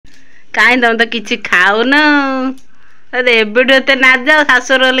काई तुम तो किसी खाऊन अरे एबेडू एते ना जाओ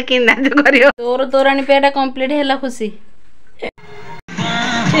शाशुर हेले कि नाच करियो तोर तोराणी पेटा कंप्लीट हैला खुशी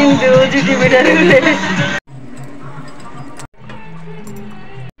चिंदू जुटी बेटा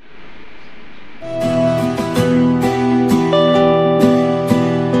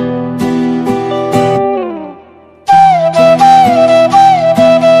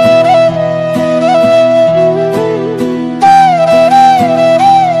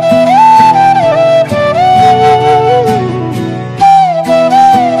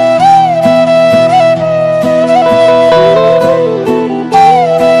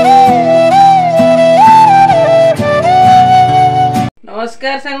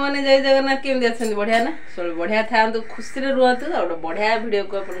नमस्कार सांग मैंने जय जगन्नाथ केमती अच्छा बढ़िया ना सब बढ़िया था खुशी रुहतु गोटे बढ़िया भिडियो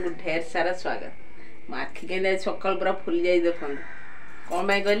को आपको ढेर सारा स्वागत मो आखि के सकाल पूरा फुली जाए देखो कौन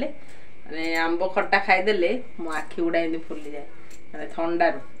पाई कहले माने आंब खट्टा खाईदे मो आखि गुड़ा एमती फुली जाए माने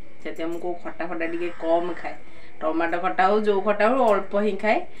थंडारू से मुझको खट्टा खट्टा टे कम खाए टमाटो खट्टा हो जो खट्टा हो अल्प ही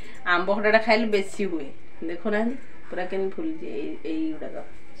खाए आंब खट्टा खाइले बेसी हुए देखो ना पूरा के फुली जाए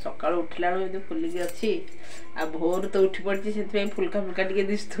गुड़ाक सका उठला बेलू फुलिकी अच्छी आ भोर तो उठी पड़ी से फुलका फुलका टे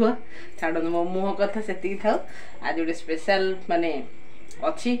दिशुव छाड़ मो मुह कथा से था आज गोटे स्पेशल माने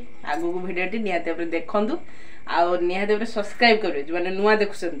अच्छी आगू भिडियोटी निहाती देखूँ आहाती सब्सक्राइब करेंगे जो मैंने नुआ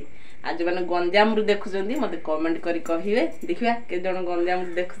देखुं आज जो मैंने गंजाम देखुं मत कमेंट करें देखा के जन गंजाम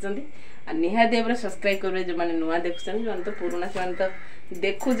देखुं निहाती सब्सक्राइब करेंगे जो मैंने नुआ देखुं जो तो पुराना से तो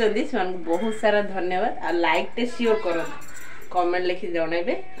देखुं से बहुत सारा धन्यवाद आ लाइक टे सियोर कर कमेंट लिखि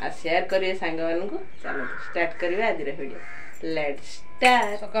जनइबे आ शेयर करिए सांग मानकु चलो स्टार्ट करिवे आज रे वीडियो लेट्स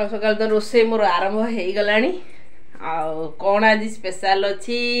स्टार्ट सकाल सकाल तो रोसे मोर आरंभ हेई गलानी आ कोन आज स्पेशल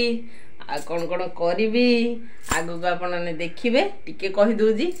अछि आ कोन कोन करिवि आगु को आपन ने देखिबे टिके कहि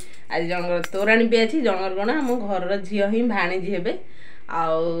दोजी आज जनगर तोराणी पे अछि जनगर कोन हम घर रो झियो ही भाणी जी हेबे आ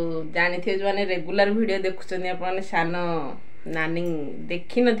जानिथे जो माने रेगुलर वीडियो देखुछनी आपन सान नानी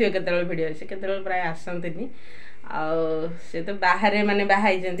देखि नथियो केतल वीडियो से केतल प्राय आसंतनी से तो बाहर माने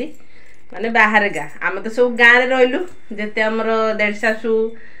बाहाई माने बाहर गाँ आम तो सब गाँव रही जिते आमर देढ़ शाशु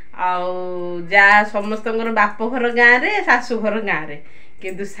जा समस्त बाप घर गाँव में शाशु घर गाँव में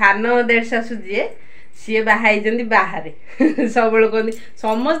किंतु सान देढ़ शाशु जी सी बाहाई बाहर सब कहते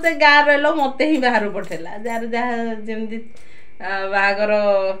समस्ते गाँव रही मत ही बाहर पठेला जार जहाँ जमी बाहागर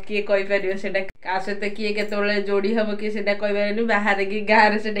किए कहीपर से क्या सहित किए के जोड़ी हम किए से कहीपर बाहर कि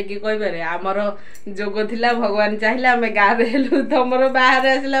गाँव से किए कहीपर आमर जोग थिला भगवान चाहिए आम गाँव हेलु तुम बाहर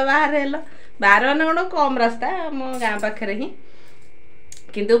आसला बाहर हेल बाहर मैंने कौन कम रास्ता आम गाँ पाखे ही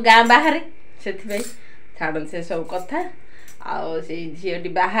किंतु गाँ बाहर से छाड़ से सब कथा झीटी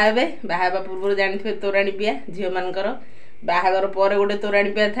बाहाबे बाहाबा पूर्व जानी तोराणी पिया झील मानकर बाहागर पर गोटे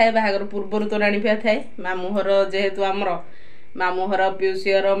तोराणी पिया थाए बाहागर पूर्व तोराणी पिया थाए मामू घर जेहेतु आमर मामू घर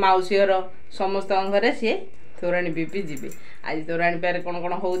पीउसी घर मौसी घर समस्त घरे सी तोराणी पी पी जी आज तोराणी पिया कौन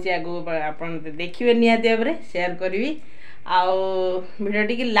कौन हो आप देखिए निहाती भाव में सेयार करी भिडियो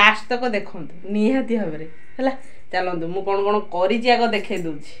टी लास्ट तक देखूँ निहाती भाव में है चलतु मुझे कौन कौन कर देखे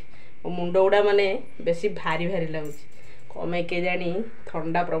दूसरी मो मुंड गुड़ा माने बेसी भारी भारी लगुच कमे के जानी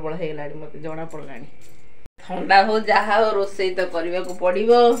ठंडा प्रबल हो गला मत जना पड़ा ठंडा हो जहा हो रोसे तो करने को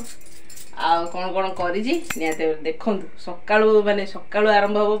पड़ो आ कौन कौन करी देखु सका माने सका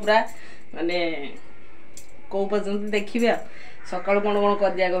आरंभ हम पूरा माने कौ पर्यंत देखिए सका कौन कौन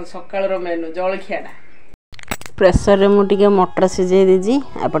कर सकाल मेनू जलखियाटा प्रेसर मुझे मटर सीझे देजी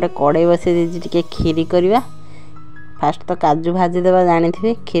एपटे कड़े बसई देजी टे खीरी करवा फास्ट तो काजू भाजी देवा जानी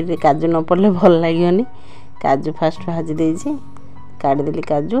थे खीरी काजू न पड़े भल लगे काजू फास्ट भाजी देजी काढ़ीदेली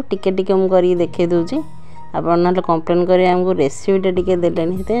काजू टिके टिके मुझे देखे दूसरी आप कम्प्लेन करेंगे आमको रेसीपीटा टी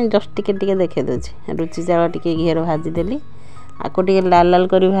देने जस्ट टिके देखे दूसरी रुचि चाउल टी घीर भाजीदेली आपको टे लाल लाल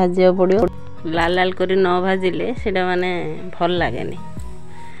कर भाजा पड़ो लाल लाल कर न भाजिले सीटा माने भल लगे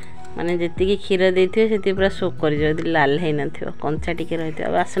माने जी क्षीर देते से पूरा सोक कर लाल है न कंचा टी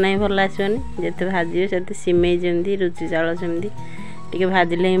रही बासना ही भल आसोनी जिते भाजे से सिमेई जमी रुचि चाउल जमी टी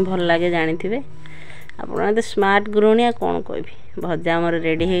भाजिले ही भल लगे जानी थे आप स्मार्ट गृहिणी कौन कह भजा आमर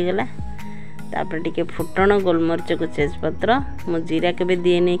रेडी हो गला तापर टिके फुटण गोलमरीच को तेजपत्र मो जीरा के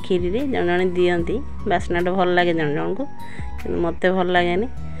दिए खीरी जन जन दियंती बास्नाटा भल लगे जन जन को मत भल लगे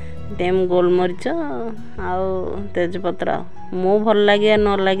टेम गोलमरीच आउ तेजपत्र मो भल लगे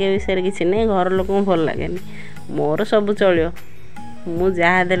न लगे विषय किसी नहीं घर लोक भल लगे मोर सब चलो मु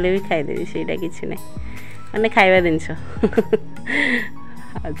जहाँ देले भी खाईदेवी सेटा किसी नहीं माने खाइबा जिनस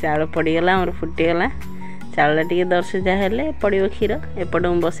चाउल पड़गला आमर फुटीगला चाउल टे दर्श जहाँ पड़ो क्षीर एपटे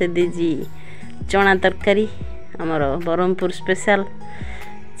मुझे बसई देजी चना तरकारी आमर ब्रह्मपुर स्पेशल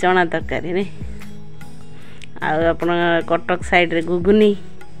चना तरकारी नहीं आप कटक साइड रे घुगुनी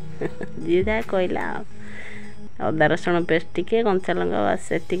जी जहाँ कहला अदा रसुण पेस्ट टिके कंचा लंका बास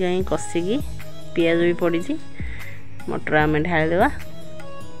से कषिकी पियाज भी पड़ी मटर आम ढालीदेवा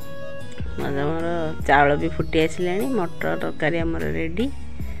मोर चावल भी फुटी आसला मटर तरकारी आमर रेडी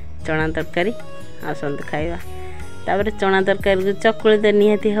चना तरकारी आसतु खाइबा तापर चना तरकारी को चकुली तो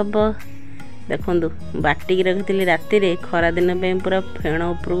निहाती हम देखु बाटिकी रखी राति खरा दिन पूरा फेण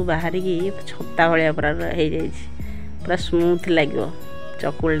उपरको बाहर की छता भाया पूरा हो जाए पूरा स्मूथ लगे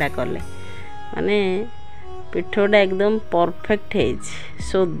चकुलटा कले माने पिठोटा एकदम परफेक्ट है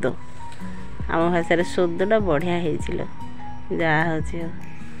सोद आम भाषा सोदटा बढ़िया हो जहाँ हो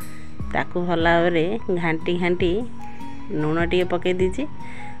ताकू भल भाव घाटी घाटी लुण टे पकई दीची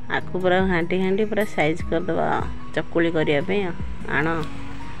आकु पूरा घाटी घाटी पूरा साइज करदे चकुली करने आण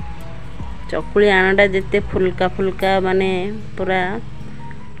चकुली आणटा जिते फुल्का फुल्का माने पूरा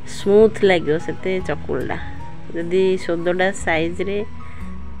स्मूथ लगे से चकुलटा जदि सोदटा साइज रे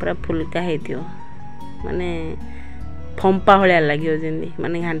पूरा फुल्का हो माने फंपा भाया लगे जमी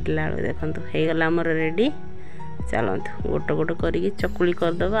माने घाटिला बेलू देखो होगला आमर रेडी चलतु गोटे गोटे करके चकुली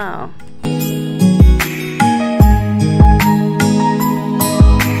करदबा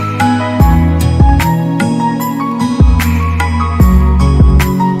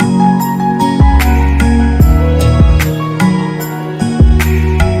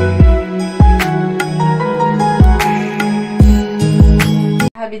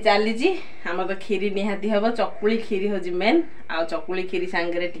भी चली आम तो खीरी निहाती हम चकुली खीरी हूँ मेन आ चकुली खीरी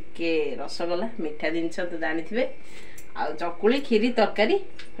सांगे टिके रसगोला मीठा जिनस तो जानी थे आ चकुली खीरी तरकारी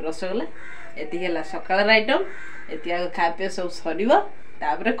रसगोला ये सकाल आइटम ये खा पी सब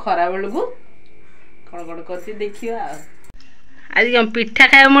सर खरा बेलू कौन कौन कर देखा आज कम पिठा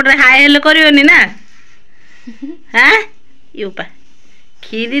खाए मोटे हाई हेल्ले करनी ना हाँ यूपा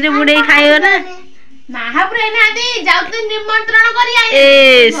खीरी बुड़े खाइब ना निमंत्रण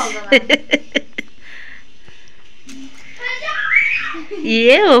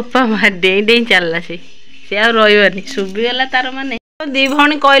ये ओपा मार डे डे चलला से आ रही शुभीगला तार माने दी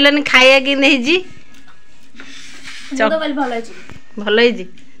भौणी कहलन खाइया कि नहीं जी भल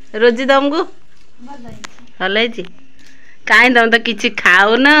रोजी तुमको भल कहीं तुम तो किसी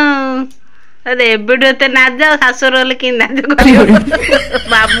खाओ न अरे एबे ना जाओ शाशुर हेल्ले कि नाच कर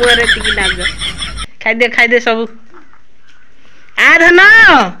बाबू नाच खाई सब आ धन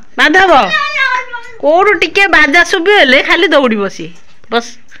माधव कोड़ टिके बाजा शुभी हेले खाली दौड़ी बसी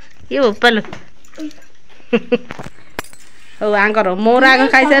बस ये ओपाल हौ आंकर मोर आग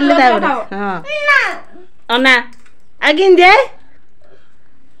खाई सारे हाँ अना आगे जाए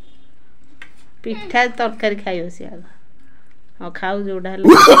पिठा तरकारी खाई बसी आग हाँ खाऊ जोड़ा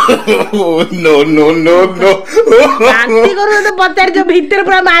नो नो नो नो बांती करू तो पचार जो भीतर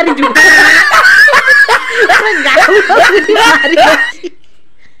पूरा मारी जु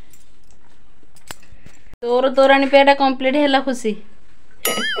तोर तोराणी पेटा कंप्लीट है खुशी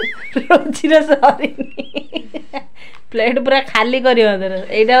रोजी सरी प्लेट पूरा खाली कर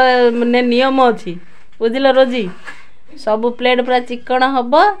नियम अच्छी बुझल रोजी सब प्लेट पूरा चिकन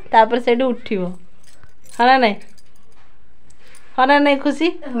हम तापर से उठिबो हाँ ना नहीं हाँ ना नहीं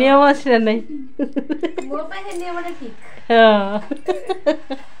खुशी नियम अच्छी ना नहीं हाँ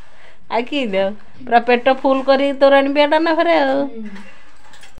आखि पूरा पेट फुल कर तोराणी पियाटा ना फेरे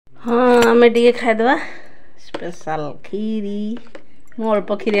हाँ आम टे खाईदे स्पेशल खीरी मु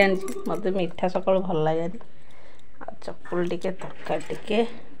अल्प खीरी आनी मत मीठा सकाल भल लगे चकुल टिके तरकारी टिके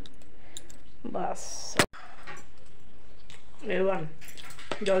बस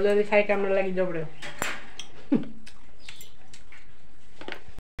जल्दी जल्दी खाई कैमरा लगी जबड़े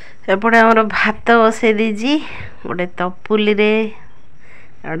एपटे आमर भात बसई दीजी गोटे तपुली रे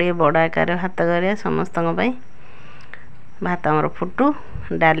गोटे बड़ आकार भात कर समस्त भात आमर फुटू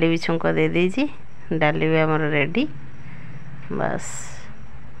डाली भी छुंक दे दीजी डाली भी आमर रेडी बस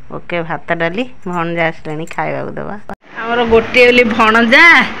ओके भात डाली भणजा आसले खाइबा देवा आमर गोटे बोली भणजा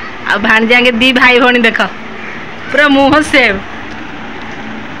आ भाणजा के दी भाई भणी देख पूरा मुह सेव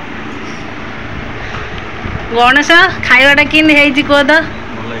गणेश खाइबाटा किन है कह तो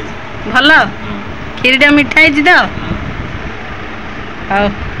भल खीरीटा मिठा है तो हाँ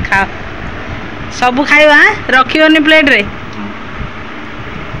खाओ सब खाइबा रखिबनी प्लेट रे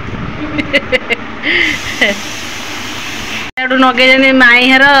नगे माई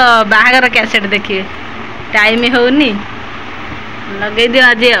हर बाहागर कैसेट देखिए टाइम होनी लगे दियो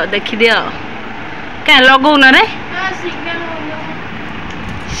आज देखी दियो क्या लगौ न रे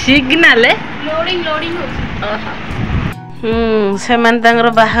सिग्नाल से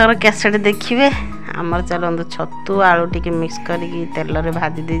बाहागर कैसेट देखिए आमर चलते छतु आलू टिके मिक्स करके तेल रे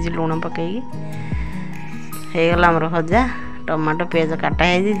भाजी दे लुण पकईकी होगला आमर भजा टमाटो पियाज काटा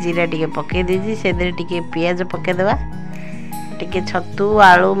है जीरा टिके पकई दीजिए से टिके पियाज पकईदेवा टिके छतु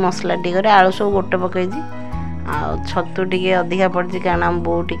आलू मसला टिके आलू सब गोटे पकईजी आ छतु टिके अधिका पड़ी कारण आम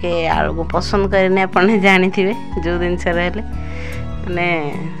बो टिके आलू को पसंद करें आपने जानी थे जो जिनस मैंने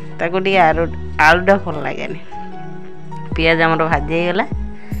ताको टिके आलूटा भल लगे पियाज आमर भाजी होगला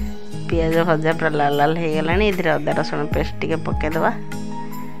पियाज भजा पूरा लाल लाल हो गला ये अदा रसुण पेस्ट टिके पकईदेवा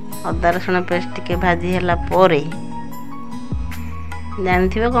अदा रसुण पेस्ट टिके भाजी है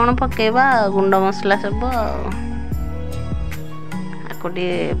जानी कौन पकेबा गुंड मसला सब आपको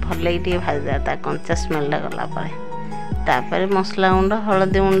भल लगे भाजा कंचा स्मेलटा गलापर मसला गुंड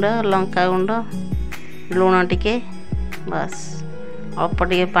हलदी गुंड लंका गुंड लुण टिके बस अल्प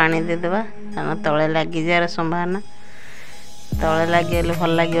टिके पानी देदेबा कारण तले लगी जार संभावना तले लगे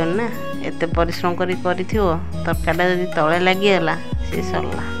भल लगे ना एत परिश्रम कर तरकारीटा जब तले लगिगला सी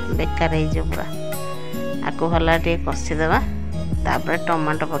सरला बेकार हो पूरा आपको भला टे कषिदेवा तापर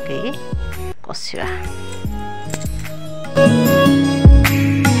टमाटो पकई कषिबा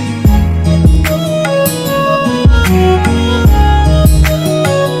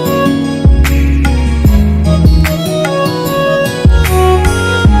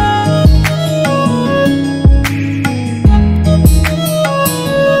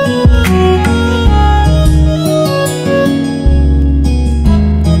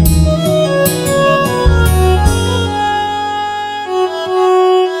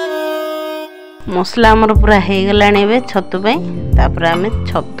मसला आमर पूरा हो गला छतु तापर आम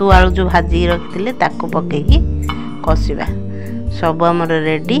छतु आलू जो भाजी रखी ताको पकईकी कषिबा सब आमर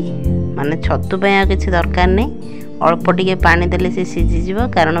रेडी माने छतु आ किसी दरकार नहीं अल्प टिके पानी देले से सीझीज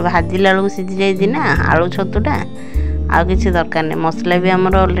कारण भाजिला बेलू सीझी जाइए ना आलू छतुटा आ किसी दरकार नहीं मसला भी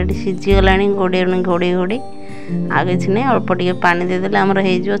आमर अलरेडी सीझीगला घोड़े घोड़े घोड़े आ किसी नहीं अल्प टिके पानी देदेले आमर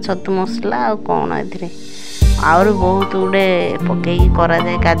हो छतु मसला आ कौन ए आउर बहुत गुड़े पकई करा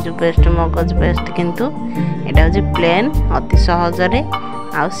जाए काजू पेस्ट मगज पेस्ट किंतु एटा हूँ प्लेन अति सहजरे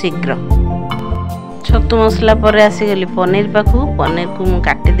आ शीघ्र छतु मसला पर आसीगली पनीर पाखु पनीर को मु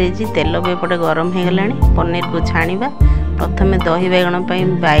काटी देजी तेल भी एपटे गरम हो गलानी पनीर को छाणीबा प्रथमे दही बैगण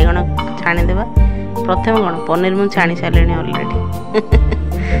बैगण छाणीदेवा प्रथम कौन पनीर मु छाणी सारे अलरेडी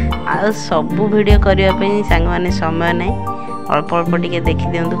आ सबू वीडियो करने सांग मैंने समय नहीं अल्प अल्प टिके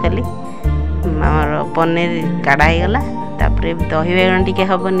देखी दिंतु खाली आमर पनीर काढ़ा गला तापर दही बैगण टिके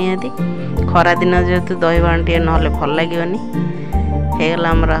हम निहाती खरा दिन जेहेतु दही बैगण टे ना भल लगे होगला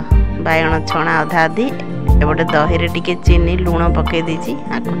आमर बैगण छणा अधा अधी एपटे दही टिके चीनी लुण पकई दीची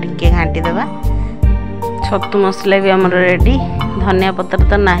आपको टिके घाटी देवा छतु मसला भी आमर रेडी धनिया पत्र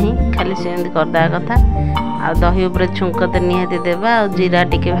तो नहीं खाली सेमती करदा कथा आ दही उपर छुंक तो निहाती देवा आ जीरा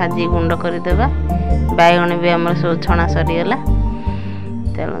टिके भाजी गुंड करदेवा बैगण भी आमर सब छणा सरीगला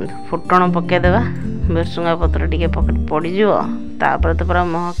चलते फुटण पकईदेवा भृसुंगा पत्र टिके पड़ज तापर तो पूरा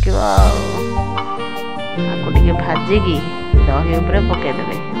महक आपको टिके भाजिकी दही उपर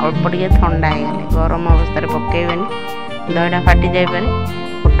पकईदेवे अल्प टिके ठंडा होगले गरम अवस्था पकईबेनी दहीटा फाटी जापे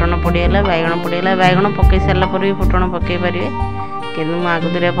फुटण पड़गला बैगण पकई सारा पर भी फुटण पकई पारे कि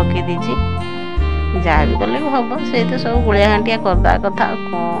आगुदरिया पकई दीची जहाँ भी कले भी हम से तो सब गुड़िया घाटिया करदा कथा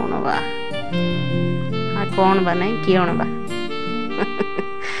कौन बा नहीं किए बा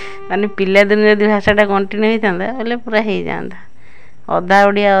माने पिला दिन जब भाषाटा कंटिन्यू होता बोले पूरा हो जाता अधा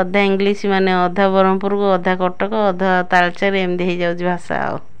ओडिया अधा इंग्लीश माने अधा ब्रह्मपुर को अधा कटक अधा तालचेर एमती हो जाऊँ भाषा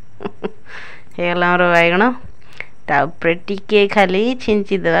आगला आमर बैगण तापर टिके खाली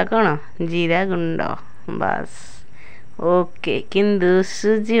छिंची देवा कौन जीरा गुंड बस ओके किंतु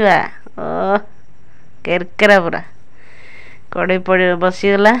सुझा ओ केरकेरा पूरा कड़े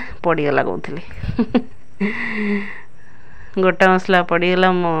बसीगला पड़गला कहती गोटा मसला पड़गला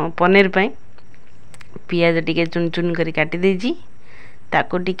पनीर पाई पियाज टिके चुन चुन कर काटी देजी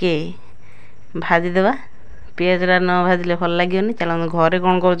ताको टिके भाजी देवा पियाज न भाजले भल लगे चलो घरे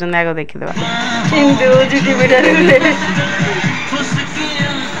कौन कहते आग देखीदे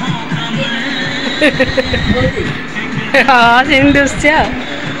हाँ सेमती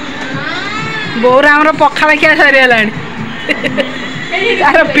बोर आमर पखाड़ खिया सरीगला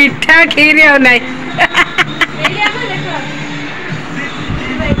तार पिठा खीरी आ ना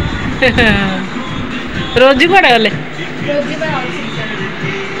रोजी कड़े गले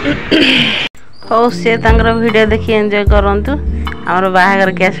हो सी वीडियो देखिए एंजॉय करंतु आमर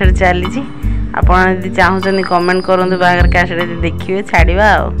बाहागर कैसेट चली आप चाहूँ कमेंट करूँ बाहागर कैसेट देखिए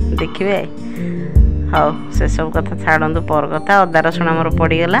छाड़ा देखिए हाँ से सब कथा छाड़ू पर कथा अदा रसुण आमर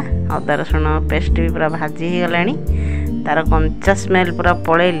पड़गला अदा रसुण पेस्ट भी पूरा भाजी हो गला तार कंचा स्मेल पूरा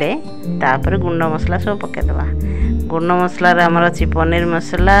पलैले तापर गुंड मसला सब पकईदेवा गुंड मसला आमर अच्छी पनीर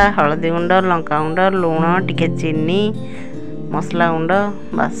मसला हलदी गुंड लंका गुंड लुण टिके चीनी मसला गुंड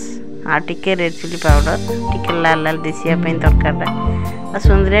बस आ टिके रेड चिली पाउडर टिके लाल लाल दिशिया पे तरकारीटा आ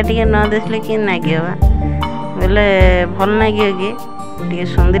सुंदरिया टिके न देखले कि नागियो बा बोले भल नागियो कि टिके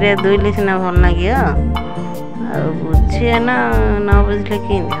सुंदरिया दुइले सिना भल नागियो आ बुझिए ना न बुझले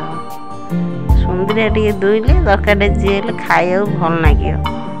कि सुंदरिया टिके दुइले तरकारीटा जीले खाइयो भल नागियो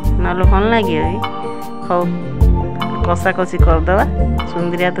नले भल नागियो हो कषा कषी करदवा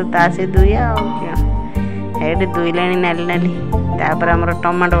सुंदरिया तो तासे दुइया आ क्या हेड दुइलाणी नाली नाली तापर आमर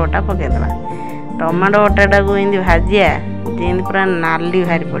टमाटो बटा पकईदे टमाटो बटाटा को एमती भाजिया जेमती पूरा नाली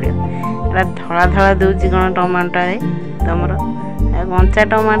भारी पड़ो पूरा धला धला दूची कौन टमाटो तुम कंचा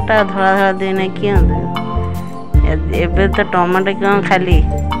टमाटो धला धला देना किए एबे तो टमाटो कौन खाली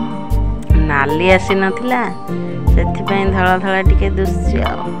नाली आसी नाला से धला धला टिके दुसुची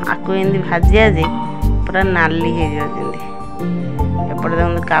आकु एमती भाजिया जे पूरा नाली हो एपटे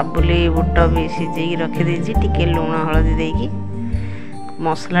देखो काबुली बुट भी सीझे रखी टिके लुण हलदी देकी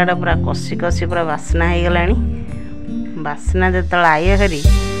मसलाटा पूरा कषि कषि पूरा बास्ना हो गला बास्ना जो आए हरी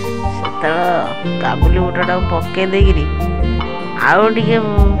से काबुली बुटा पके देकरी आउ टे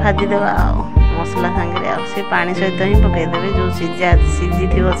भाजीदे मसला सांगे से पानी सहित ही पकईदे जो सीझी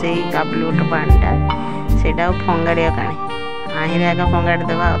थी से काबुली बुट पानीटा से फंगाड़िया काणी आहिरे आगे फंगाड़ी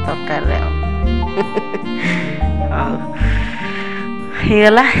देवा तरकारी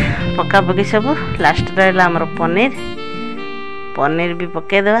गला पका पकी सब लास्ट रहा आमर पनीर पनीर भी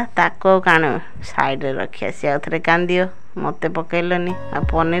पकईदेवा ताको काण साइड रखिया सी आउ थे कांदियो मत पकईलनी आ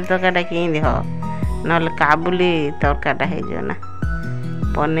पनीर तरकाटा कि हो ना काबुली तरकाटा हो ना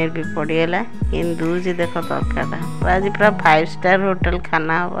पनीर भी पड़गला कि दूजी देख तरकाटा आज पूरा 5 स्टार होटल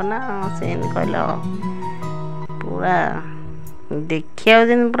खाना हम ना से कहल पूरा देखिया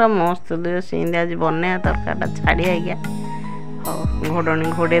पूरा मस्त दुई सींदी आज बनया तरकाटा छाड़ी गया हो घोड़नी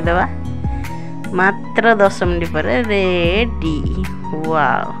घोड़े देवा मात्र 10 मिनट पर ready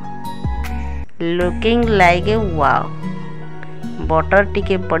wow looking like a wow butter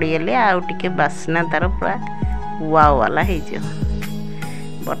टिके पड़गले आउ टिके बास्ना तार पूरा वाओ वाला हो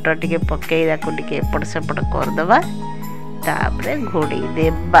बटर टिके पकई टिके एपट सेपट करदे तापरे घोड़े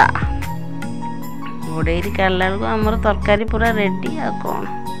देबा घोड़े काढ़ला बेलू आमर तरकारी पूरा रेडी आ कौन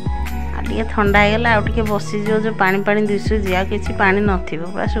टे थंडा होगला आउ टे बसीज जो पानी पानी दिशुची आ किसी पानी नथिबो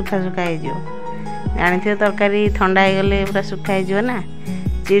पूरा सुखा सुखा हो जानी थे तरकारी थंडा होगले पूरा सुखा हो ना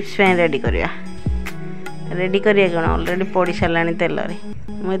चिप्स रेडी करिया कौन ऑलरेडी पड़ी सारा तेल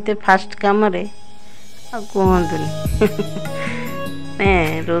मुझे फास्ट कम कहतुनि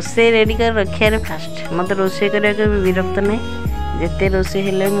रोसे रेडी कर रखिया फास्ट मत रोसे करने विरक्त ना जिते रोसे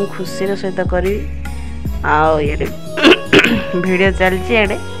हेले मु खुशी सहित करी आड़े भिडियो चलती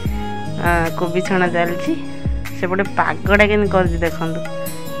आड़े कोबी छणा चलती सेपटे पागटा के देखु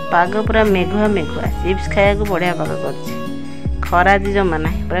पाग पूरा मेघुआ मेघुआ चिप्स खाया बढ़िया पाग कर खरा जी जमा ना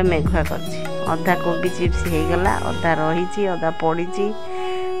पूरा मेघुआ कर अधा कोबी चिप्स हो गला अधा रही अधा पड़ी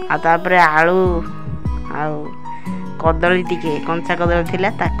आतापर आलू आउ कदली टिके कंचा कदली थिला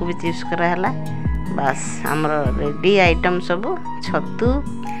ताकू भी चिप्स कराला बास आमर रेडी आइटम सब छतु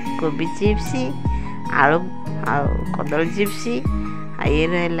कोबी चिप्स आलू आउ कदली चिप्स आ ये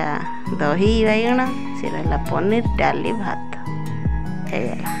रहा दही बैगण से रहा पनीर डाली भात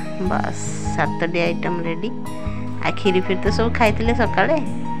होगला बस 7टी आइटम रेडी आ खीरी फिर तो सब खाई सकाଳେ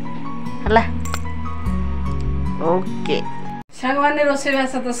हला ओके सांग माने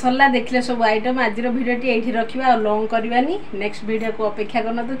रोसेबास तो सरला देखले सब आइटम आज भिडियोटी ये रखा लंग करवानी नेक्स्ट वीडियो को अपेक्षा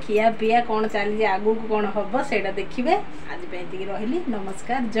करना तो खिया पिया कौन चली आगू को कौन हम से देखिए आज रही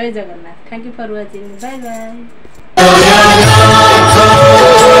नमस्कार जय Jagannath thank you for watching bye bye.